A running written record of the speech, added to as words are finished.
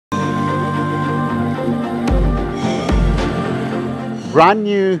Brand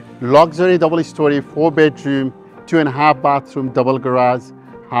new luxury double-story 4-bedroom, 2.5-bathroom double garage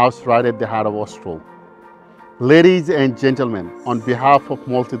house right at the heart of Austral. Ladies and gentlemen, on behalf of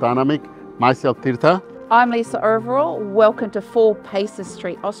Multidynamic, myself Tirtha. I'm Lisa Overall. Welcome to 4 Paces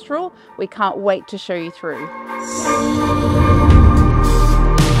Street, Austral. We can't wait to show you through.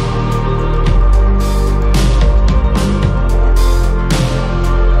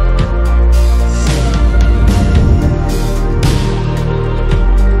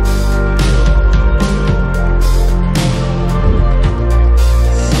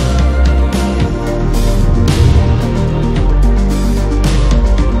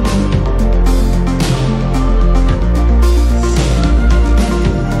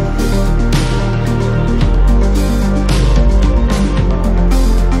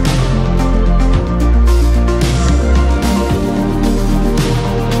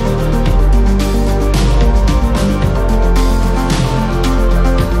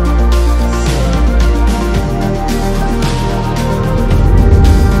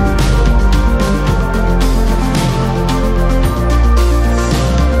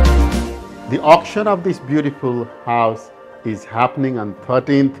 The auction of this beautiful house is happening on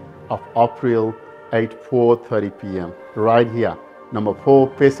 13th of April at 4:30 p.m. right here, number 4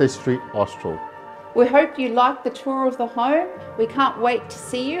 Paces Street, Austral. We hope you like the tour of the home. We can't wait to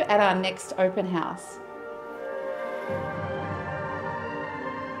see you at our next open house.